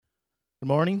Good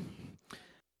morning.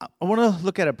 I want to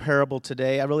look at a parable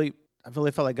today. I really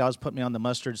felt like God's put me on the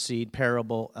mustard seed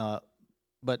parable.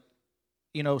 But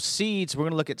seeds. We're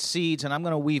going to look at seeds, and I'm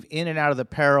going to weave in and out of the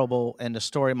parable and the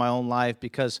story of my own life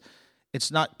because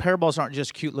parables aren't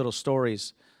just cute little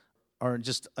stories or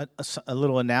just a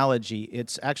little analogy.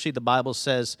 It's actually the Bible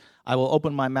says, "I will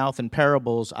open my mouth in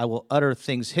parables. I will utter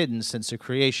things hidden since the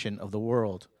creation of the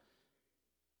world."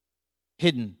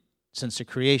 Hidden since the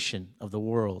creation of the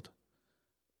world.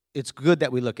 It's good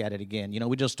that we look at it again.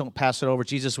 We just don't pass it over.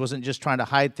 Jesus wasn't just trying to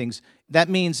hide things. That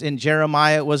means in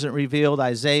Jeremiah it wasn't revealed,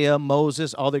 Isaiah,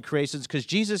 Moses, all the creations, because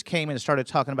Jesus came and started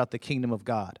talking about the kingdom of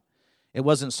God. It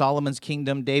wasn't Solomon's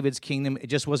kingdom, David's kingdom. It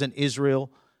just wasn't Israel.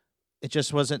 It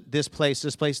just wasn't this place,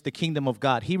 the kingdom of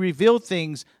God. He revealed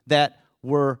things that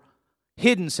were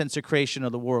hidden since the creation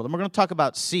of the world. And we're going to talk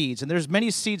about seeds. And there's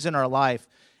many seeds in our life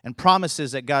and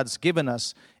promises that God's given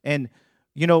us. And,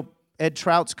 Ed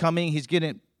Trout's coming. He's going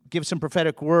to give some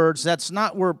prophetic words. That's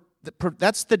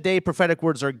the day prophetic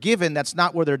words are given. That's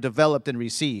not where they're developed and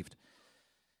received.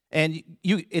 And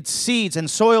it's seeds, and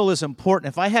soil is important.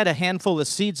 If I had a handful of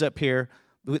seeds up here,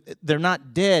 they're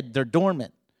not dead, they're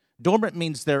dormant. Dormant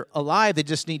means they're alive, they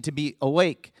just need to be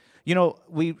awake.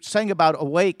 We sang about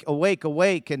awake, awake,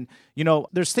 awake, and,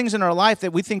 there's things in our life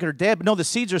that we think are dead, but no, the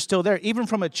seeds are still there. Even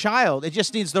from a child, it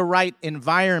just needs the right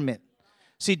environment.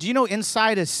 See, do you know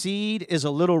inside a seed is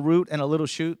a little root and a little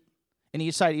shoot?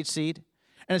 Inside each seed?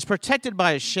 And it's protected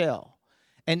by a shell.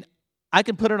 And I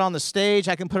can put it on the stage,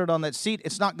 I can put it on that seed,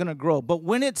 it's not going to grow. But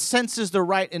when it senses the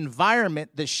right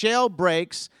environment, the shell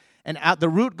breaks, and the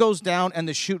root goes down, and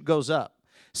the shoot goes up.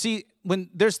 See,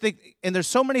 there's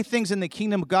so many things in the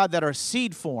kingdom of God that are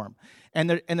seed form,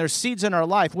 and there's seeds in our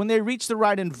life. When they reach the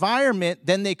right environment,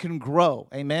 then they can grow.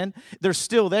 Amen? They're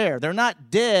still there. They're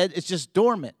not dead, it's just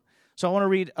dormant. So I want to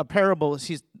read a parable.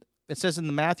 It says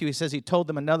in Matthew, he says he told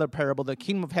them another parable. The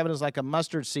kingdom of heaven is like a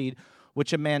mustard seed,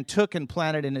 which a man took and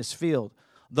planted in his field.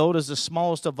 Though it is the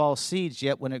smallest of all seeds,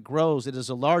 yet when it grows, it is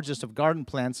the largest of garden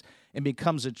plants and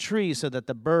becomes a tree so that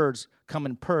the birds come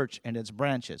and perch in its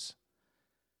branches.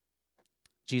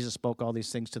 Jesus spoke all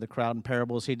these things to the crowd in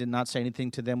parables. He did not say anything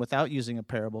to them without using a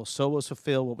parable. So was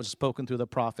fulfilled what was spoken through the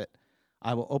prophet.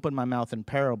 I will open my mouth in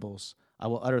parables. I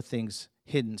will utter things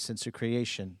hidden since the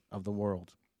creation of the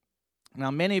world. Now,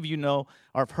 many of you know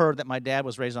or have heard that my dad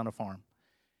was raised on a farm.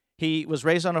 He was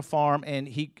raised on a farm, and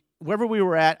wherever we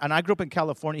were at, and I grew up in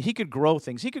California, he could grow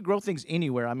things. He could grow things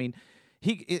anywhere. I mean,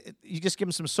 you just give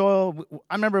him some soil.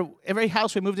 I remember every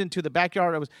house we moved into, the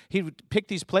backyard, he would pick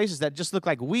these places that just looked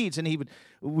like weeds, and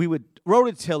we would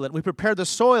rototill it. We prepared the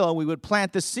soil, and we would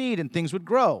plant the seed, and things would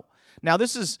grow. Now,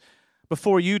 this is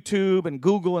before YouTube and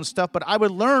Google and stuff, but I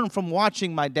would learn from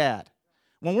watching my dad.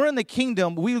 When we're in the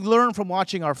kingdom, we learn from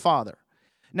watching our father.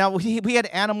 Now, we had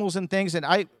animals and things, and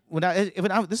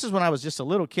this is when I was just a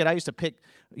little kid. I used to pick,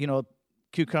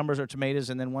 cucumbers or tomatoes,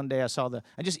 and then one day I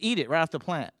just eat it right off the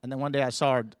plant. And then one day I saw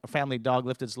our family dog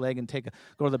lift its leg and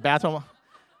go to the bathroom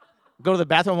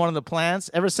on one of the plants.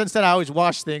 Ever since then, I always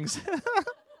wash things.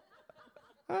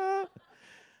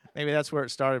 Maybe that's where it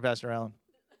started, Pastor Allen.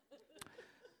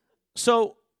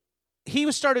 So he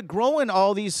started growing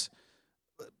all these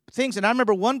things, and I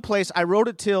remember one place I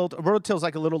rototilled. Rototill's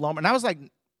like a little lawnmower, and I was like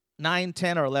 9,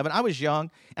 10, or 11. I was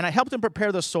young, and I helped him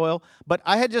prepare the soil, but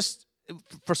I had just,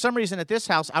 for some reason at this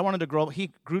house,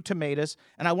 he grew tomatoes,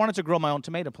 and I wanted to grow my own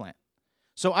tomato plant.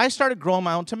 So I started growing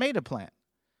my own tomato plant.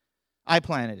 I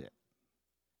planted it.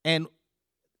 And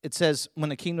it says, when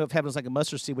the kingdom of heaven is like a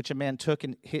mustard seed, which a man took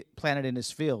and planted in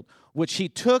his field, which he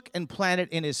took and planted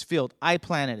in his field. I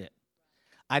planted it.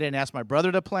 I didn't ask my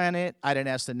brother to plant it. I didn't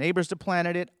ask the neighbors to plant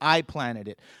it. I planted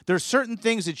it. There's certain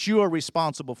things that you are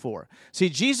responsible for. See,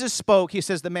 Jesus spoke. He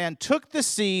says the man took the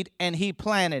seed and he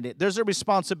planted it. There's a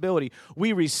responsibility.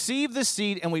 We receive the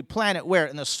seed and we plant it where?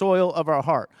 In the soil of our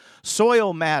heart.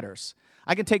 Soil matters.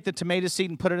 I can take the tomato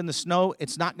seed and put it in the snow.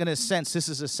 It's not going to sense this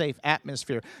is a safe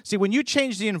atmosphere. See, when you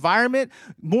change the environment,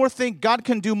 God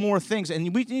can do more things,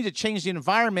 and we need to change the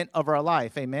environment of our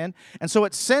life, amen? And so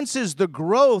it senses the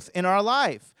growth in our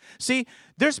life. See,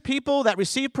 there's people that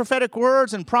receive prophetic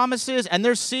words and promises, and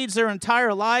there's seeds their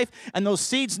entire life, and those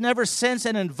seeds never sense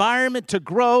an environment to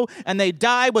grow, and they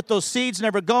die with those seeds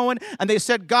never going, and they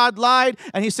said God lied,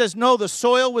 and he says, no, the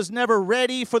soil was never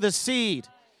ready for the seed.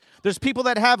 There's people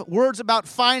that have words about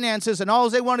finances, and all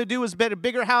they want to do is build a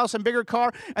bigger house and bigger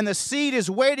car, and the seed is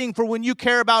waiting for when you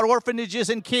care about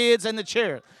orphanages and kids and the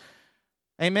chair.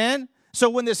 Amen? So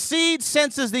when the seed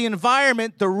senses the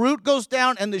environment, the root goes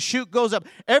down and the shoot goes up.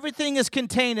 Everything is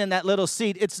contained in that little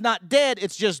seed. It's not dead,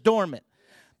 it's just dormant.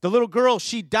 The little girl,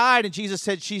 she died, and Jesus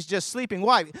said she's just sleeping.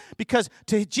 Why? Because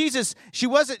to Jesus,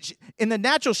 in the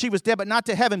natural, she was dead, but not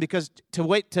to heaven, because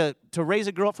to raise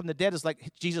a girl up from the dead is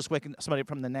like Jesus waking somebody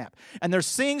from the nap. And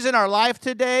there's things in our life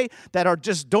today that are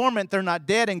just dormant. They're not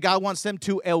dead, and God wants them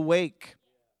to awake.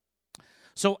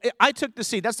 So I took the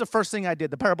seed. That's the first thing I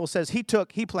did. The parable says he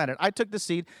planted. I took the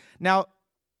seed. Now,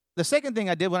 the second thing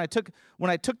I did when I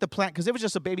took the plant, because it was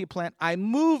just a baby plant, I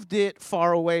moved it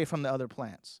far away from the other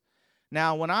plants.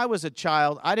 Now, when I was a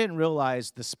child, I didn't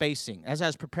realize the spacing. As I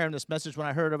was preparing this message, when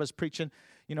I heard of us preaching,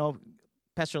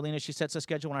 Pastor Alina, she sets a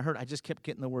schedule. When I just kept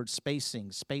getting the word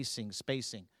spacing.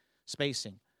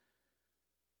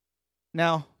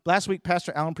 Now, last week,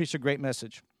 Pastor Allen preached a great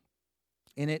message.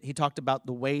 In it, he talked about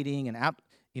the waiting and,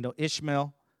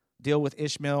 Ishmael, deal with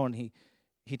Ishmael, and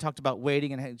he talked about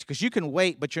waiting, and because you can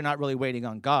wait, but you're not really waiting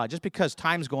on God. Just because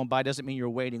time's going by doesn't mean you're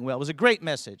waiting well. It was a great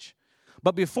message.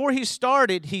 But before he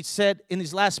started, he said, in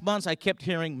these last months, I kept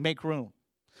hearing, make room.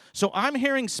 So I'm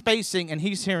hearing spacing, and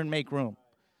he's hearing make room.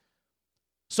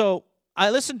 So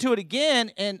I listened to it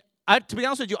again, and to be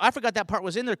honest with you, I forgot that part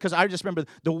was in there because I just remember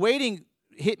the waiting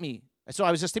hit me. So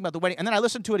I was just thinking about the waiting. And then I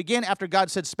listened to it again after God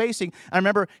said spacing. I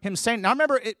remember him saying, now I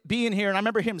remember it being here, and I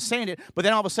remember him saying it, but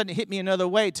then all of a sudden it hit me another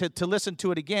way to listen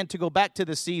to it again, to go back to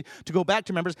the seed, to go back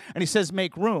to members, and he says,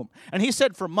 make room. And he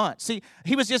said for months. See,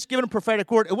 he was just giving a prophetic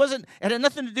word. It had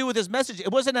nothing to do with his message.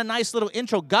 It wasn't a nice little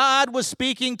intro. God was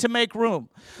speaking to make room.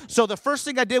 So the first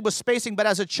thing I did was spacing, but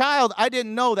as a child, I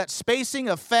didn't know that spacing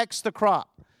affects the crop.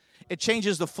 It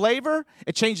changes the flavor,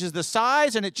 it changes the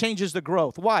size, and it changes the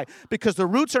growth. Why? Because the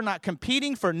roots are not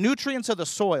competing for nutrients of the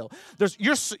soil.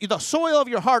 The soil of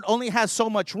your heart only has so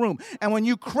much room. And when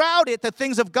you crowd it, the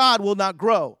things of God will not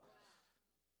grow.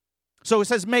 So it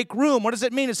says make room. What does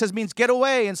it mean? It means get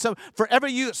away. And so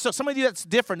some of you that's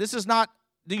different. This is not,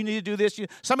 do you need to do this?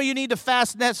 Some of you need to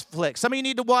fast Netflix. Some of you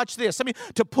need to watch this. Some of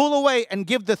you to pull away and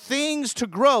give the things to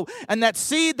grow. And that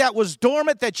seed that was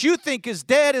dormant that you think is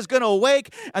dead is going to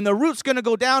awake, and the root's going to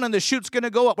go down and the shoot's going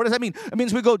to go up. What does that mean? It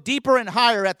means we go deeper and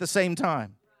higher at the same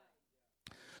time.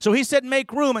 So he said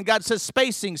make room, and God says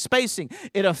spacing.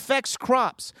 It affects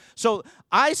crops. So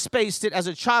I spaced it as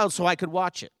a child so I could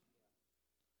watch it.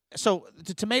 So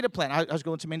the tomato plant, I was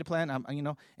going to tomato plant, I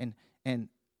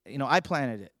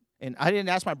planted it. And I didn't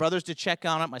ask my brothers to check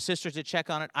on it, my sisters to check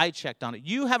on it. I checked on it.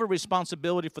 You have a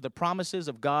responsibility for the promises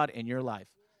of God in your life.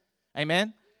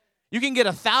 Amen? You can get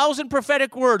 1,000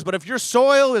 prophetic words, but if your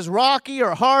soil is rocky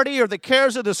or hardy or the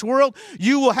cares of this world,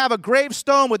 you will have a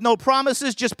gravestone with no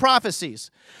promises, just prophecies.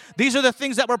 These are the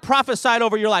things that were prophesied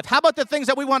over your life. How about the things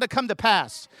that we want to come to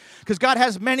pass? Because God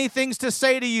has many things to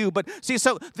say to you, but see,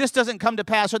 so this doesn't come to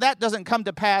pass or that doesn't come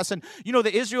to pass. And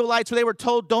the Israelites, they were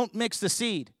told, don't mix the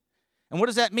seed. And what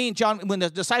does that mean, John? When the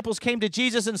disciples came to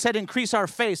Jesus and said, increase our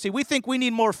faith. See, we think we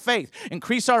need more faith.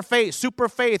 Increase our faith, super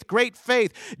faith, great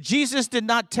faith. Jesus did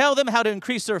not tell them how to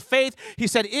increase their faith. He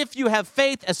said, if you have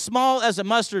faith as small as a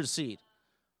mustard seed.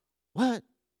 What?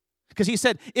 Because he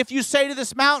said, if you say to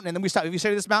this mountain, and then we stop, if you say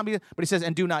to this mountain, but he says,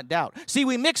 and do not doubt. See,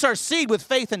 we mix our seed with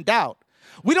faith and doubt.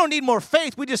 We don't need more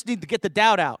faith. We just need to get the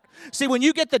doubt out. See, when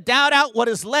you get the doubt out, what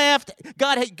is left,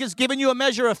 God has given you a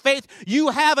measure of faith. You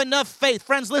have enough faith.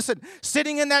 Friends, listen,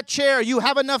 sitting in that chair, you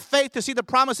have enough faith to see the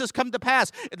promises come to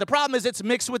pass. The problem is it's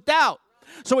mixed with doubt.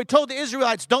 So he told the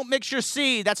Israelites, don't mix your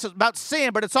seed. That's about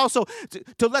sin, but it's also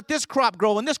to let this crop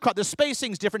grow and this crop. The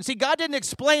spacing's different. See, God didn't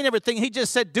explain everything. He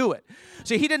just said, do it.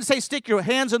 See, he didn't say stick your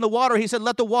hands in the water. He said,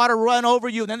 let the water run over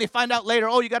you. And then they find out later,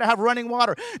 you got to have running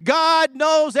water. God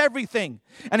knows everything,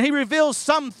 and he reveals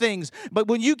some things. But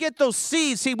when you get those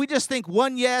seeds, see, we just think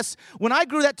one yes. When I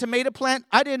grew that tomato plant,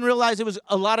 I didn't realize it was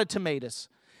a lot of tomatoes.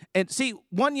 And see,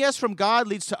 one yes from God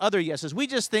leads to other yeses. We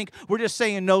just think we're just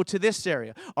saying no to this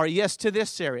area or yes to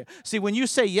this area. See, when you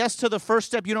say yes to the first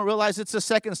step, you don't realize it's the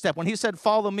second step. When he said,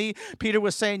 follow me, Peter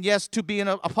was saying yes to being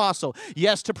an apostle,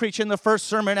 yes to preaching the first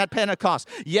sermon at Pentecost,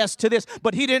 yes to this.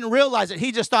 But he didn't realize it.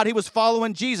 He just thought he was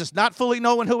following Jesus, not fully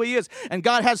knowing who he is. And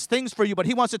God has things for you, but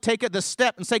he wants to take it the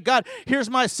step and say, God, here's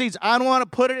my seeds. I don't want to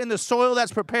put it in the soil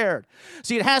that's prepared.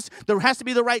 See, there has to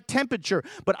be the right temperature.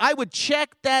 But I would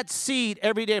check that seed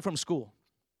every day from school.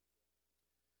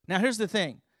 Now, here's the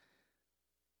thing.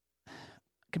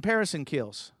 Comparison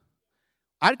kills.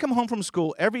 I'd come home from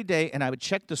school every day, and I would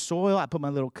check the soil. I put my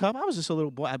little cup. I was just a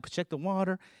little boy. I'd check the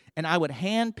water, and I would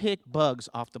hand-pick bugs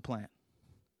off the plant.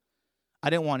 I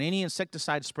didn't want any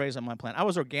insecticide sprays on my plant. I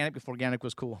was organic before organic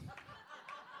was cool.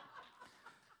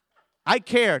 I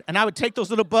cared, and I would take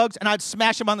those little bugs, and I'd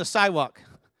smash them on the sidewalk.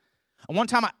 And one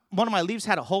time, one of my leaves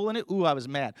had a hole in it. Ooh, I was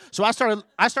mad. So I started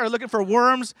looking for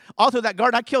worms all through that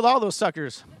garden. I killed all those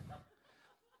suckers.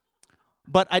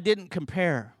 But I didn't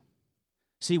compare.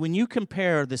 See, when you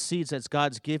compare the seeds that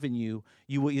God's given you,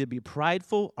 you will either be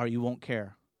prideful or you won't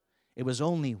care. It was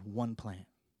only one plant.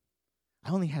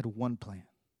 I only had one plant.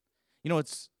 You know,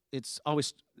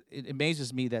 it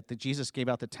amazes me that Jesus gave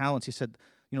out the talents. He said,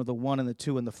 you know, the 1 and the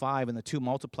 2 and the 5, and the 2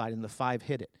 multiplied and the 5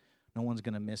 hit it. No one's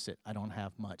going to miss it. I don't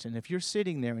have much. And if you're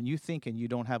sitting there and you thinking you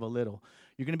don't have a little,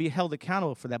 you're going to be held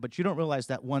accountable for that, but you don't realize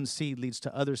that one seed leads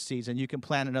to other seeds, and you can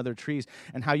plant in other trees,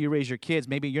 and how you raise your kids.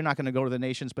 Maybe you're not going to go to the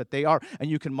nations, but they are, and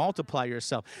you can multiply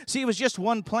yourself. See, it was just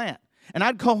one plant. And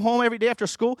I'd come home every day after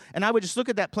school, and I would just look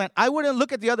at that plant. I wouldn't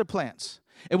look at the other plants.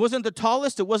 It wasn't the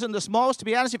tallest. It wasn't the smallest. To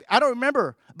be honest with you, I don't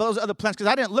remember those other plants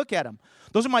because I didn't look at them.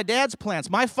 Those are my dad's plants.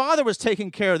 My father was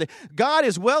taking care of them. God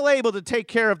is well able to take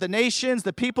care of the nations,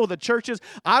 the people, the churches.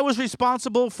 I was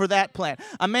responsible for that plant.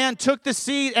 A man took the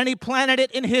seed and he planted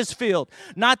it in his field.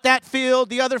 Not that field,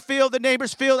 the other field, the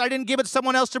neighbor's field. I didn't give it to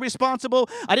someone else to be responsible.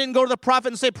 I didn't go to the prophet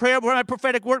and say, prayer where my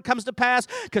prophetic word comes to pass,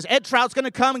 because Ed Trout's going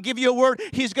to come and give you a word.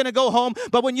 He's going to go home.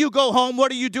 But when you go home,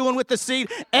 what are you doing with the seed?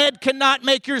 Ed cannot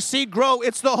make your seed grow.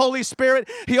 It's the Holy Spirit.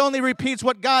 He only repeats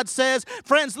what God says.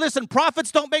 Friends, listen,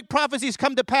 prophets don't make prophecies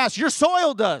come to pass. Your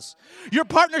soil does. Your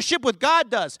partnership with God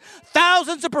does.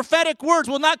 Thousands of prophetic words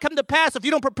will not come to pass if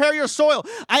you don't prepare your soil.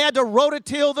 I had to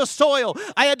rototill the soil.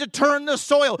 I had to turn the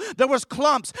soil. There was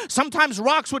clumps. Sometimes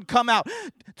rocks would come out.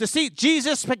 To see,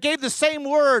 Jesus gave the same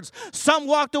words. Some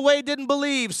walked away, didn't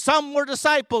believe. Some were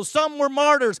disciples. Some were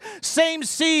martyrs. Same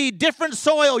seed, different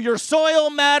soil. Your soil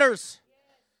matters.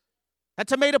 That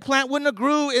tomato plant wouldn't have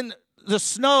grew in the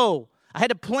snow. I had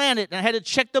to plant it, and I had to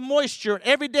check the moisture. And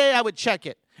every day I would check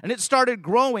it. And it started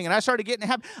growing, and I started getting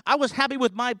happy. I was happy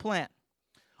with my plant.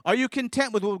 Are you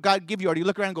content with what God give you? Or do you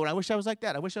look around going, I wish I was like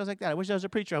that. I wish I was like that. I wish I was a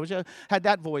preacher. I wish I had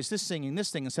that voice, this singing, this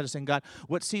thing, instead of saying, God,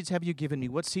 what seeds have you given me?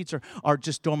 What seeds are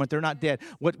just dormant? They're not dead.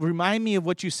 Remind me of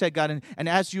what you said, God. And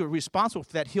as you're responsible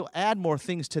for that, he'll add more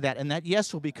things to that. And that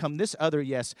yes will become this other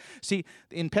yes. See,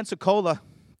 in Pensacola,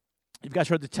 you guys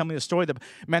heard tell me the story. The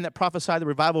man that prophesied the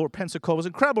revival of Pensacola was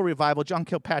an incredible revival. John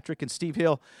Kilpatrick and Steve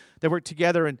Hill, they worked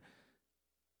together, and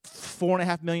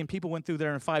 4.5 million people went through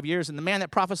there in 5 years. And the man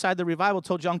that prophesied the revival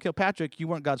told John Kilpatrick, you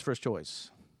weren't God's first choice.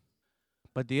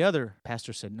 But the other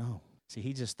pastor said no. See,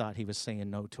 he just thought he was saying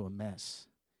no to a mess.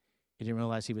 He didn't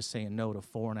realize he was saying no to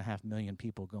 4.5 million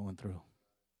people going through.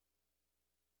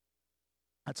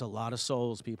 That's a lot of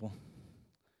souls, people.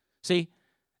 See,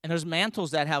 and there's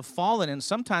mantles that have fallen, and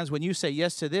sometimes when you say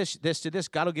yes to this to this,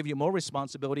 God will give you more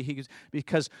responsibility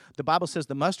because the Bible says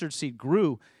the mustard seed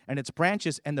grew and its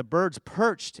branches, and the birds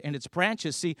perched in its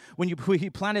branches. See, when he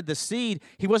planted the seed,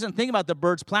 he wasn't thinking about the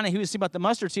birds planting. He was thinking about the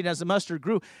mustard seed as the mustard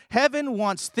grew. Heaven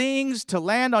wants things to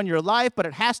land on your life, but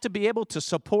it has to be able to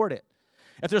support it.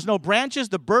 If there's no branches,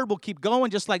 the bird will keep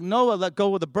going, just like Noah let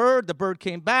go of the bird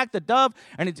came back, the dove,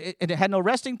 and it had no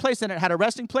resting place, and it had a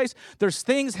resting place. There's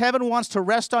things heaven wants to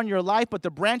rest on your life, but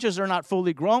the branches are not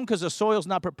fully grown because the soil's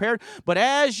not prepared. But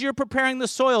as you're preparing the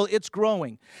soil, it's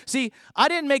growing. See, I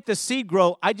didn't make the seed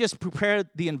grow. I just prepared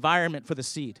the environment for the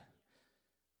seed.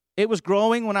 It was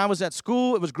growing when I was at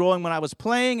school. It was growing when I was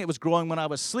playing. It was growing when I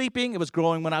was sleeping. It was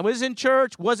growing when I was in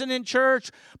church, wasn't in church,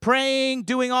 praying,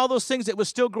 doing all those things. It was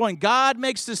still growing. God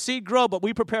makes the seed grow, but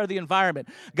we prepare the environment.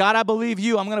 God, I believe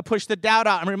you. I'm going to push the doubt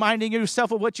out. I'm reminding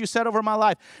yourself of what you said over my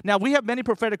life. Now, we have many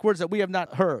prophetic words that we have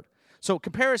not heard. So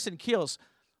comparison kills.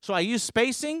 So I used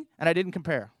spacing, and I didn't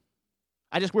compare.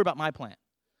 I just worried about my plant.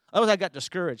 Otherwise, I got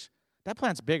discouraged. That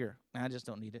plant's bigger. I just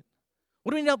don't need it.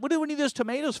 What do we need those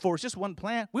tomatoes for? It's just one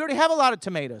plant. We already have a lot of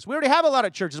tomatoes. We already have a lot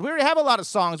of churches. We already have a lot of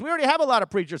songs. We already have a lot of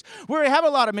preachers. We already have a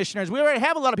lot of missionaries. We already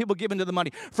have a lot of people giving to the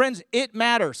money. Friends, it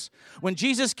matters. When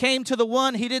Jesus came to the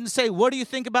one, he didn't say, what do you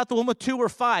think about the one with 2 or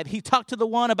 5? He talked to the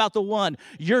one about the one,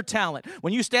 your talent.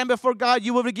 When you stand before God,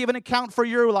 you will give an account for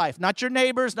your life, not your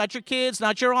neighbors, not your kids,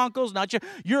 not your uncles, not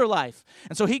your life.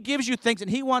 And so he gives you things, and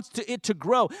he wants it to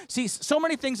grow. See, so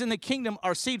many things in the kingdom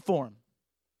are seed form.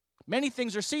 Many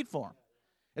things are seed form.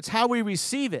 It's how we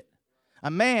receive it. A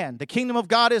man, the kingdom of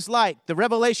God is like. The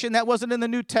revelation that wasn't in the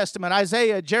New Testament,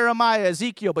 Isaiah, Jeremiah,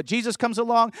 Ezekiel. But Jesus comes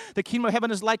along. The kingdom of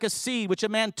heaven is like a seed which a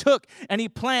man took and he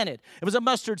planted. It was a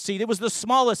mustard seed. It was the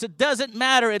smallest. It doesn't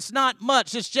matter. It's not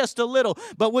much. It's just a little.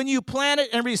 But when you plant it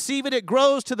and receive it, it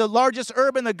grows to the largest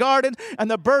herb in the garden and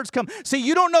the birds come. See,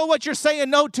 you don't know what you're saying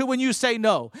no to when you say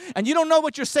no. And you don't know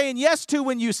what you're saying yes to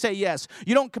when you say yes.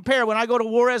 You don't compare. When I go to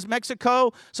Juarez,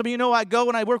 Mexico, some of you know I go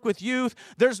and I work with youth.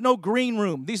 There's no green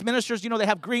room. These ministers, they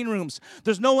have green rooms.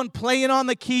 There's no one playing on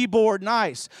the keyboard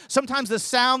nice. Sometimes the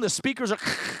sound, the speakers are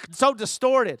so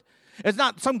distorted. It's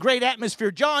not some great atmosphere.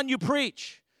 John, you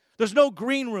preach. There's no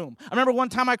green room. I remember one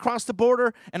time I crossed the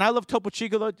border, and I love Topo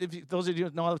Chico. Those of you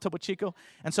know I love Topo Chico.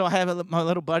 And so I have my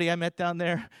little buddy I met down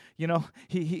there. You know,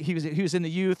 he was in the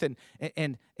youth,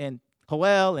 and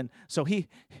Joel, and so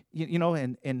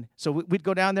and so we'd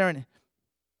go down there, and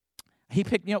he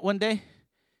picked me up one day,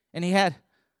 and he had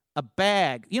a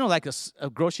bag, like a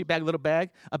grocery bag, little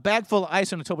bag, a bag full of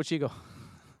ice in a Topo Chico.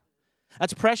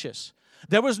 That's precious.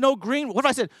 There was no green. What if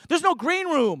I said, there's no green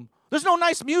room? There's no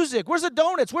nice music. Where's the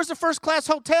donuts? Where's the first-class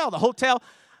hotel? The hotel,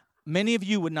 many of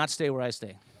you would not stay where I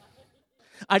stay.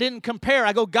 I didn't compare.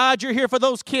 I go, God, you're here for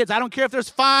those kids. I don't care if there's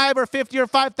 5 or 50 or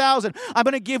 5,000. I'm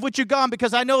going to give what you got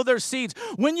because I know there's seeds.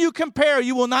 When you compare,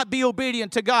 you will not be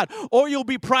obedient to God, or you'll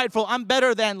be prideful. I'm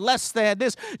better than, less than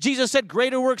this. Jesus said,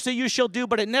 greater works that you shall do,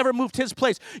 but it never moved his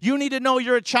place. You need to know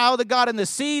you're a child of God, and the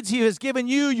seeds he has given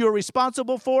you, you're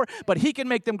responsible for, but he can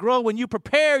make them grow when you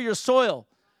prepare your soil.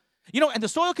 And the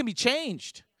soil can be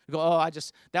changed. You go,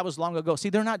 that was long ago. See,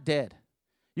 they're not dead.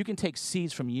 You can take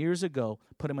seeds from years ago,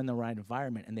 put them in the right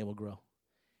environment, and they will grow.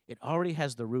 It already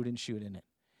has the root and shoot in it.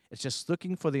 It's just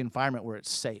looking for the environment where it's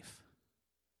safe.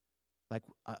 Like,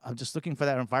 I'm just looking for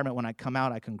that environment. When I come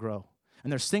out, I can grow.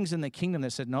 And there's things in the kingdom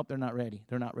that said, nope, they're not ready.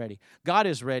 They're not ready. God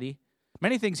is ready.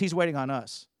 Many things he's waiting on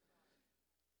us.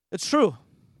 It's true.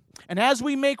 And as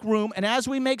we make room and as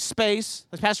we make space,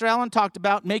 as Pastor Allen talked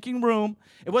about, making room,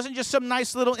 it wasn't just some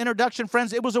nice little introduction,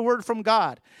 friends. It was a word from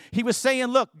God. He was saying,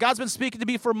 look, God's been speaking to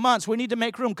me for months. We need to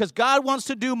make room because God wants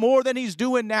to do more than he's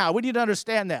doing now. We need to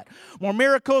understand that. More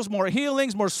miracles, more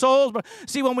healings, more souls.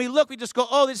 See, when we look, we just go,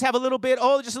 oh, they just have a little bit,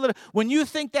 oh, just a little. When you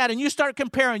think that and you start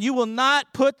comparing, you will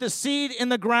not put the seed in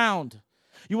the ground.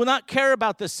 You will not care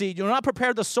about the seed. You will not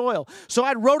prepare the soil. So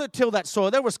I'd rototill that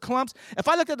soil. There was clumps. If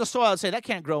I looked at the soil, I'd say, that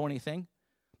can't grow anything.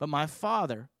 But my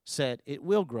Father said it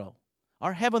will grow.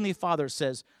 Our Heavenly Father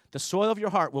says the soil of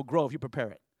your heart will grow if you prepare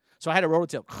it. So I had a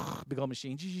rototill, big old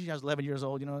machine. I was 11 years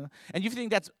old, And you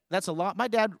think that's a lot? My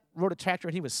dad rode a tractor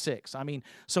and he was 6.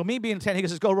 So me being 10, he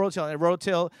goes, go rototill. And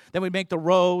rototill, then we'd make the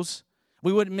rows.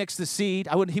 We wouldn't mix the seed.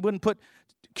 He wouldn't put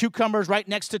cucumbers right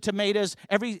next to tomatoes.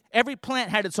 Every plant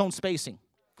had its own spacing.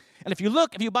 And if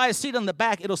you buy a seed on the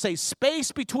back, it'll say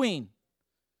space between.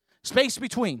 Space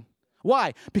between.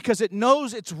 Why? Because it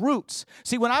knows its roots.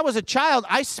 See, when I was a child,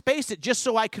 I spaced it just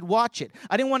so I could watch it.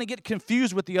 I didn't want to get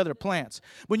confused with the other plants.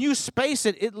 When you space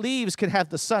it, leaves can have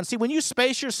the sun. See, when you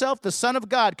space yourself, the Son of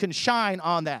God can shine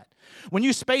on that. When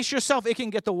you space yourself, it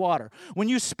can get the water. When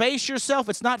you space yourself,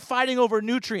 it's not fighting over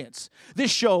nutrients.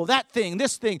 This show, that thing,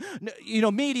 this thing,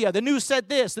 media, the news said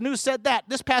this, the news said that,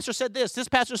 this pastor said this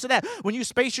pastor said that. When you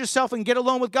space yourself and get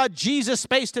alone with God, Jesus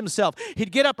spaced himself.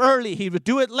 He'd get up early. He would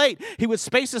do it late. He would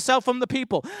space himself from the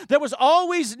people. There was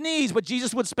always needs, but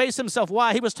Jesus would space himself.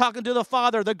 Why? He was talking to the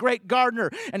Father, the great gardener,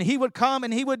 and he would come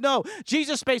and he would know.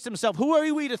 Jesus spaced himself. Who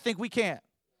are we to think we can't?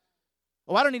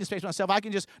 Oh, I don't need to space myself. I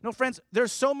can just, no, friends,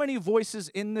 there's so many voices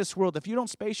in this world. If you don't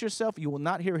space yourself, you will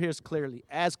not hear his clearly,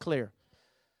 as clear.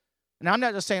 Now, I'm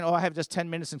not just saying, I have just 10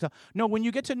 minutes. No, when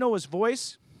you get to know his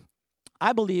voice,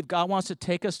 I believe God wants to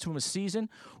take us to a season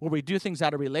where we do things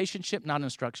out of relationship, not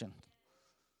instruction.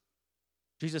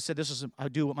 Jesus said, I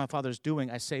do what my Father's doing.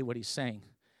 I say what he's saying.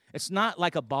 It's not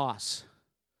like a boss.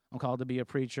 I'm called to be a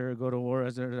preacher, go to war.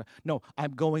 No,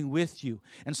 I'm going with you.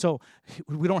 And so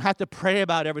we don't have to pray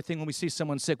about everything when we see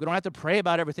someone sick. We don't have to pray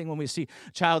about everything when we see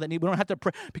a child that needs. We don't have to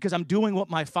pray because I'm doing what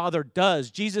my Father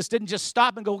does. Jesus didn't just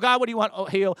stop and go, God, what do you want? Oh,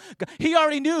 heal. He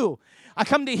already knew. I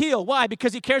come to heal. Why?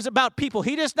 Because he cares about people.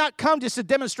 He does not come just to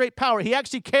demonstrate power. He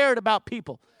actually cared about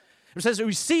people. It says,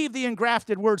 receive the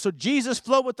engrafted word. So Jesus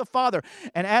flowed with the Father.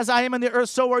 And as I am in the earth,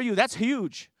 so are you. That's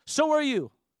huge. So are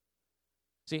you.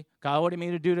 See, God, what do you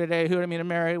mean to do today? Who do you mean to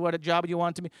marry? What a job do you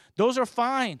want to be? Those are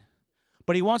fine.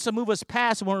 But he wants to move us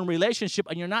past when we're in a relationship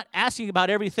and you're not asking about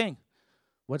everything.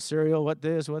 What cereal, what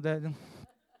this, what that.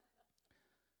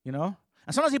 And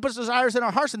sometimes he puts desires in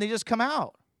our hearts and they just come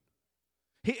out.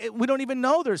 We don't even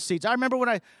know there's seeds. I remember when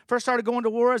I first started going to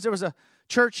Juarez, there was a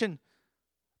church in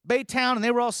Baytown, and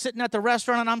they were all sitting at the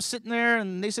restaurant, and I'm sitting there,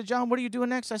 and they said, John, what are you doing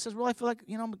next? I said, well, I feel like,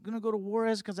 I'm going to go to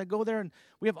Juarez because I go there, and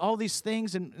we have all these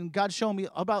things, and God's showing me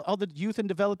about all the youth in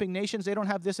developing nations. They don't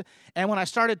have this. And when I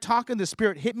started talking, the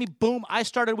Spirit hit me, boom, I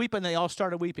started weeping. They all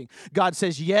started weeping. God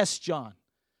says, yes, John.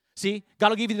 See, God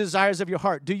will give you the desires of your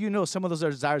heart. Do you know some of those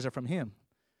desires are from him?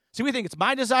 See, we think it's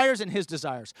my desires and his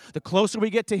desires. The closer we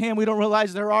get to him, we don't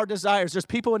realize there are desires. There's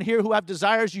people in here who have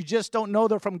desires. You just don't know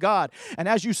they're from God. And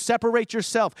as you separate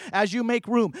yourself, as you make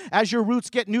room, as your roots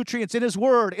get nutrients in his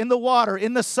word, in the water,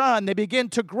 in the sun, they begin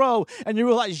to grow. And you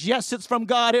realize, yes, it's from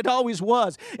God. It always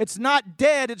was. It's not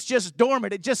dead. It's just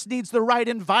dormant. It just needs the right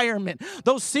environment.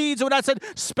 Those seeds, what I said,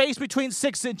 space between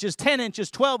 6 inches, 10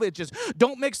 inches, 12 inches.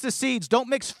 Don't mix the seeds. Don't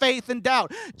mix faith and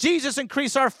doubt. Jesus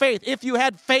increased our faith. If you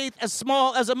had faith as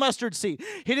small as a mustard seed.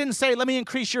 He didn't say, let me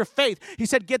increase your faith. He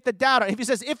said, get the doubt out. If he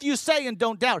says, if you say and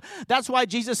don't doubt. That's why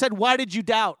Jesus said, why did you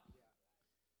doubt?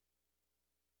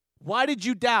 Why did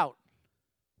you doubt?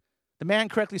 The man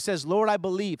correctly says, Lord, I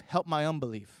believe. Help my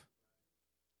unbelief.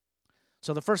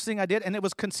 So the first thing I did, and it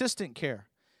was consistent care.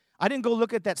 I didn't go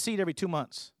look at that seed every 2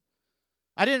 months.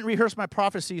 I didn't rehearse my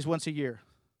prophecies once a year.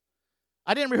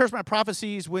 I didn't rehearse my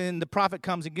prophecies when the prophet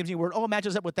comes and gives me a word. Oh, it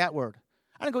matches up with that word.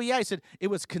 I didn't go, yeah. I said, it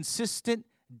was consistent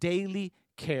daily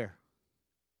care.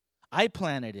 I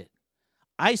planted it.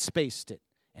 I spaced it.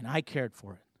 And I cared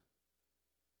for it.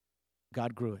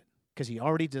 God grew it because he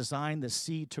already designed the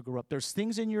seed to grow up. There's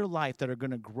things in your life that are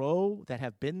going to grow that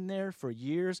have been there for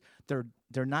years. They're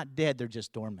not dead. They're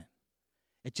just dormant.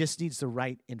 It just needs the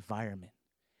right environment.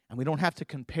 And we don't have to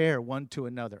compare one to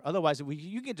another. Otherwise,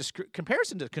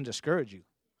 comparison can discourage you.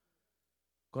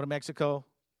 Go to Mexico.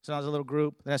 So I was a little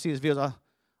group. Then I see these videos.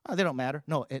 Oh, they don't matter.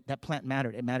 No, that plant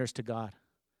mattered. It matters to God.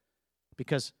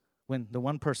 Because when the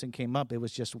one person came up, it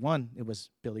was just one. It was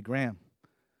Billy Graham.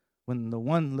 When the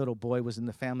one little boy was in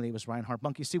the family, it was Reinhard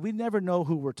Bunke. See, we never know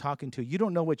who we're talking to. You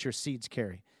don't know what your seeds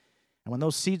carry. And when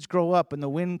those seeds grow up and the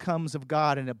wind comes of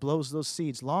God and it blows those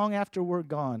seeds, long after we're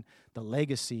gone, the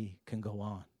legacy can go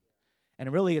on.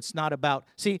 And really, it's not about,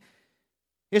 see,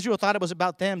 Israel thought it was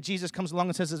about them. Jesus comes along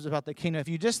and says it's about the kingdom. If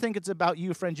you just think it's about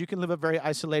you, friends, you can live a very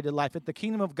isolated life. The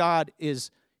kingdom of God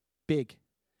is big.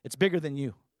 It's bigger than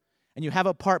you. And you have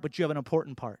a part, but you have an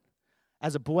important part.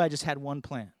 As a boy, I just had one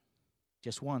plant.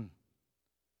 Just one.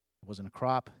 It wasn't a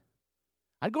crop.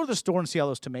 I'd go to the store and see all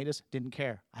those tomatoes. Didn't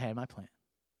care. I had my plant.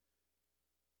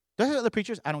 Do I have other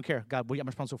preachers? I don't care. God, I'm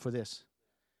responsible for this.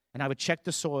 And I would check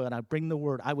the soil, and I'd bring the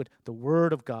word. The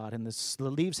word of God, and the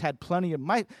leaves had plenty of.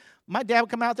 My dad would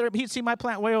come out there, he'd see my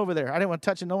plant way over there. I didn't want to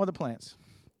touch no other plants.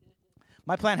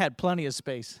 My plant had plenty of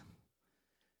space.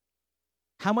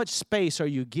 How much space are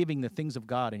you giving the things of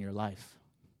God in your life?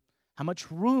 How much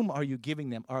room are you giving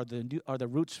them? Are the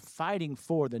roots fighting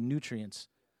for the nutrients?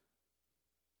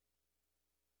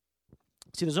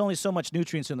 See, there's only so much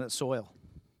nutrients in that soil.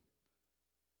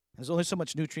 There's only so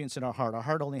much nutrients in our heart.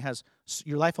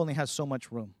 Your life only has so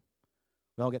much room.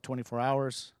 We all get 24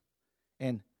 hours.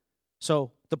 And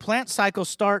so the plant cycle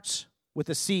starts with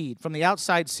a seed. From the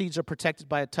outside, seeds are protected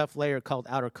by a tough layer called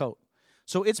outer coat.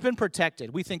 So it's been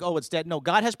protected. We think, oh, it's dead. No,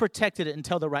 God has protected it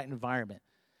until the right environment.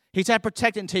 He's had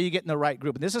protected until you get in the right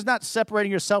group. And this is not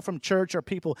separating yourself from church or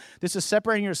people. This is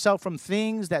separating yourself from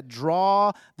things that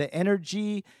draw the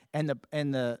energy and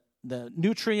the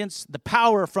nutrients, the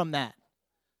power from that.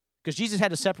 Because Jesus had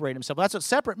to separate himself. Well, that's what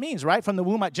separate means, right? From the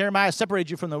womb, Jeremiah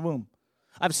separated you from the womb.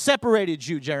 I've separated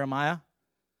you, Jeremiah.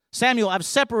 Samuel, I've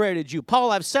separated you.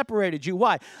 Paul, I've separated you.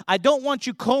 Why? I don't want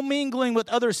you commingling with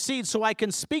other seeds so I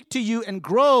can speak to you and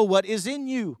grow what is in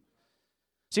you.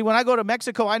 See, when I go to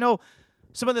Mexico, I know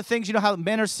some of the things, how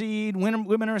men are seen,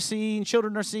 women are seen,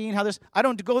 children are seen, I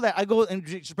don't go that. I go and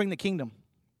just bring the kingdom.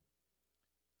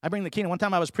 I bring the kingdom. One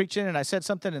time I was preaching and I said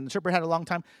something and the interpreter had a long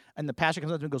time and the pastor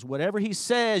comes up to me and goes, whatever he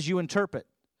says, you interpret.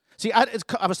 See,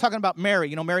 I was talking about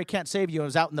Mary. Mary can't save you. I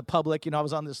was out in the public. I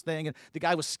was on this thing, and the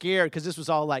guy was scared because this was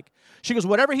all like, she goes,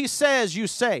 whatever he says, you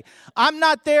say. I'm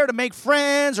not there to make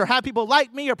friends or have people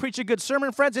like me or preach a good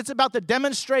sermon, friends. It's about the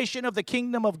demonstration of the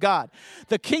kingdom of God.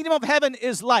 The kingdom of heaven it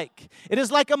is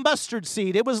like a mustard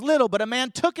seed. It was little, but a man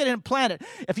took it and planted it.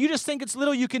 If you just think it's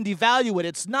little, you can devalue it.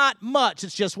 It's not much.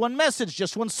 It's just one message,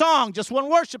 just one song, just one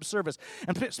worship service.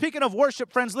 And speaking of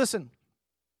worship, friends, listen.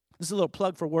 This is a little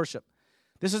plug for worship.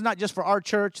 This is not just for our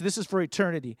church. This is for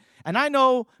eternity. And I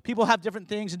know people have different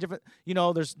things and different,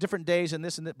 there's different days and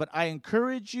this and that. But I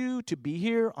encourage you to be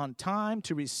here on time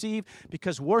to receive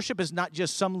because worship is not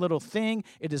just some little thing.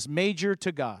 It is major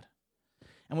to God.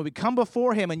 And when we come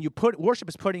before him and worship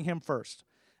is putting him first.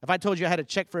 If I told you I had a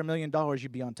check for $1 million,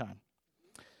 you'd be on time.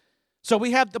 So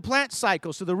we have the plant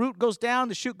cycle. So the root goes down,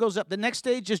 the shoot goes up. The next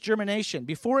stage is germination.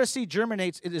 Before a seed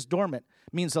germinates, it is dormant.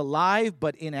 It means alive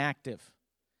but inactive.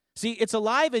 See, it's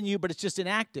alive in you, but it's just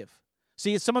inactive.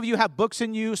 See, some of you have books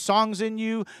in you, songs in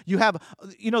you. You have,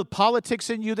 politics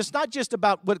in you. That's not just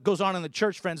about what goes on in the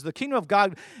church, friends. The kingdom of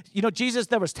God, Jesus,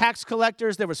 there was tax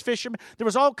collectors, there was fishermen. There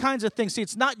was all kinds of things. See,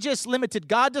 it's not just limited.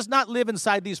 God does not live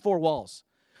inside these four walls.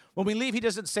 When we leave, he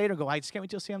doesn't say it or go, I just can't wait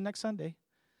till see him next Sunday.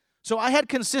 So I had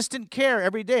consistent care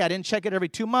every day. I didn't check it every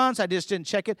 2 months. I just didn't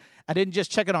check it. I didn't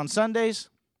just check it on Sundays.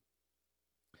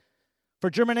 For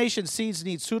germination, seeds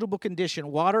need suitable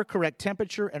condition, water, correct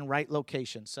temperature, and right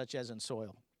location, such as in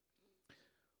soil.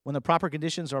 When the proper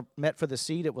conditions are met for the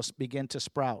seed, it will begin to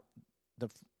sprout.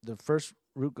 The first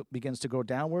root begins to grow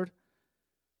downward.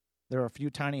 There are a few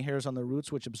tiny hairs on the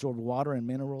roots which absorb water and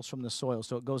minerals from the soil.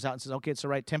 So it goes out and says, okay, it's the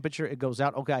right temperature. It goes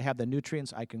out. Okay, I have the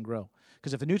nutrients. I can grow.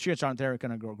 Because if the nutrients aren't there, it's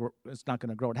not going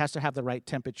to grow. It has to have the right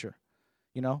temperature,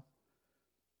 you know.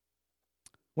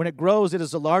 When it grows, it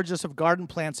is the largest of garden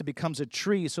plants. It becomes a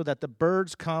tree so that the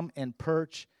birds come and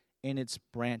perch in its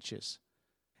branches.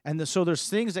 And so there's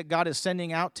things that God is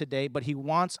sending out today, but he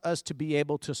wants us to be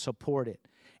able to support it.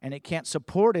 And it can't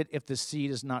support it if the seed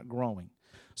is not growing.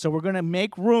 So we're going to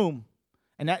make room.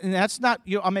 And that's not,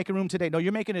 I'm making room today. No,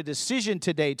 you're making a decision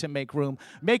today to make room.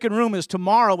 Making room is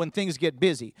tomorrow when things get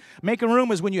busy. Making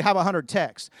room is when you have 100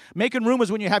 texts. Making room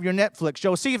is when you have your Netflix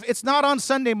show. See, if it's not on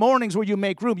Sunday mornings where you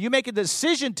make room. You make a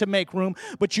decision to make room,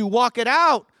 but you walk it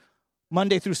out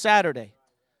Monday through Saturday.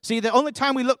 See, the only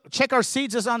time we check our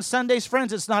seeds is on Sundays,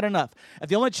 friends. It's not enough. At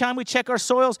the only time we check our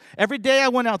soils, every day I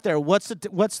went out there. What's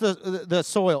the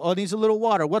soil? Oh, it needs a little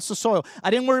water. What's the soil? I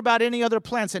didn't worry about any other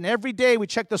plants. And every day we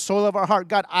check the soil of our heart.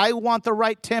 God, I want the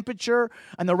right temperature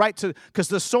and the right to, because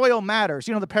the soil matters.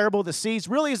 You know, the parable of the seeds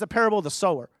really is the parable of the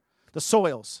sower, the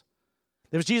soils.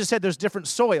 Jesus said there's different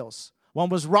soils. One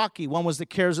was rocky. One was the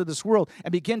cares of this world.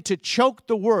 And begin to choke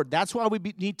the word. That's why we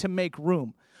need to make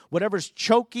room. Whatever's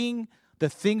choking the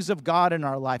things of God in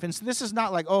our life. And so this is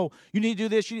not like, oh, you need to do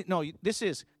this. No, this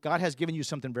is, God has given you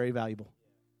something very valuable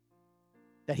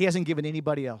that he hasn't given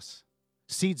anybody else.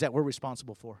 Seeds that we're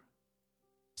responsible for.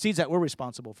 Seeds that we're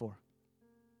responsible for.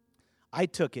 I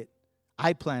took it.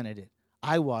 I planted it.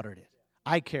 I watered it.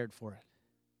 I cared for it.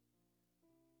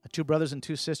 My 2 brothers and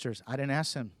 2 sisters, I didn't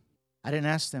ask them. I didn't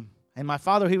ask them. And my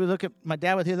father, my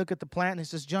dad would look at the plant and he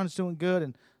says, John, it's doing good.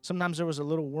 And sometimes there was a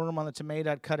little worm on the tomato.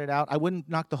 I'd cut it out. I wouldn't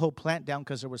knock the whole plant down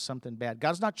because there was something bad.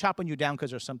 God's not chopping you down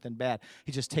because there's something bad.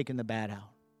 He's just taking the bad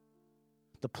out.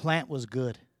 The plant was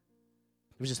good.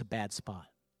 It was just a bad spot.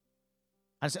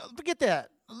 I said, forget that.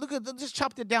 Look at, just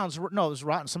chopped it down. No, it was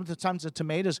rotten. Sometimes the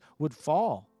tomatoes would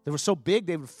fall. They were so big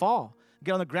they would fall.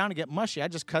 Get on the ground and get mushy.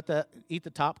 I'd just eat the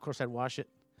top. Of course, I'd wash it.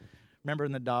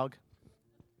 Remembering the dog.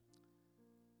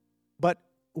 But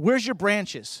where's your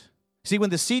branches? See,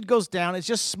 when the seed goes down, it's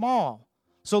just small.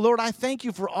 So, Lord, I thank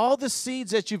you for all the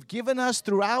seeds that you've given us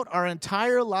throughout our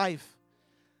entire life.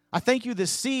 I thank you the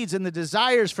seeds and the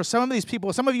desires for some of these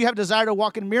people. Some of you have desire to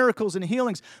walk in miracles and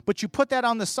healings, but you put that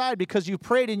on the side because you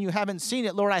prayed and you haven't seen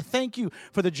it. Lord, I thank you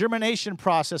for the germination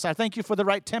process. I thank you for the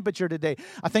right temperature today.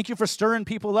 I thank you for stirring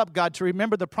people up, God, to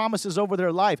remember the promises over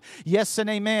their life. Yes and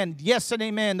amen. Yes and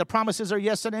amen. The promises are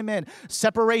yes and amen.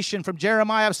 Separation from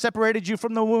Jeremiah. I've separated you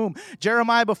from the womb.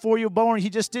 Jeremiah, before you were born, he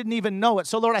just didn't even know it.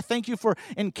 So, Lord, I thank you for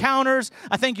encounters.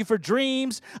 I thank you for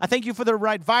dreams. I thank you for the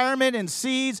right environment and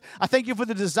seeds. I thank you for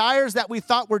the desires that we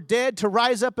thought were dead to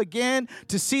rise up again,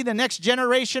 to see the next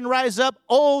generation rise up,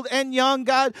 old and young,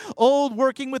 God, old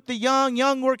working with the young,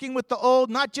 young working with the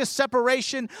old, not just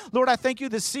separation. Lord, I thank you,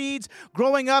 the seeds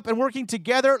growing up and working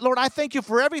together. Lord, I thank you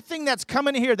for everything that's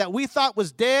coming here that we thought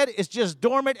was dead is just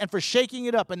dormant and for shaking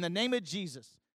it up in the name of Jesus.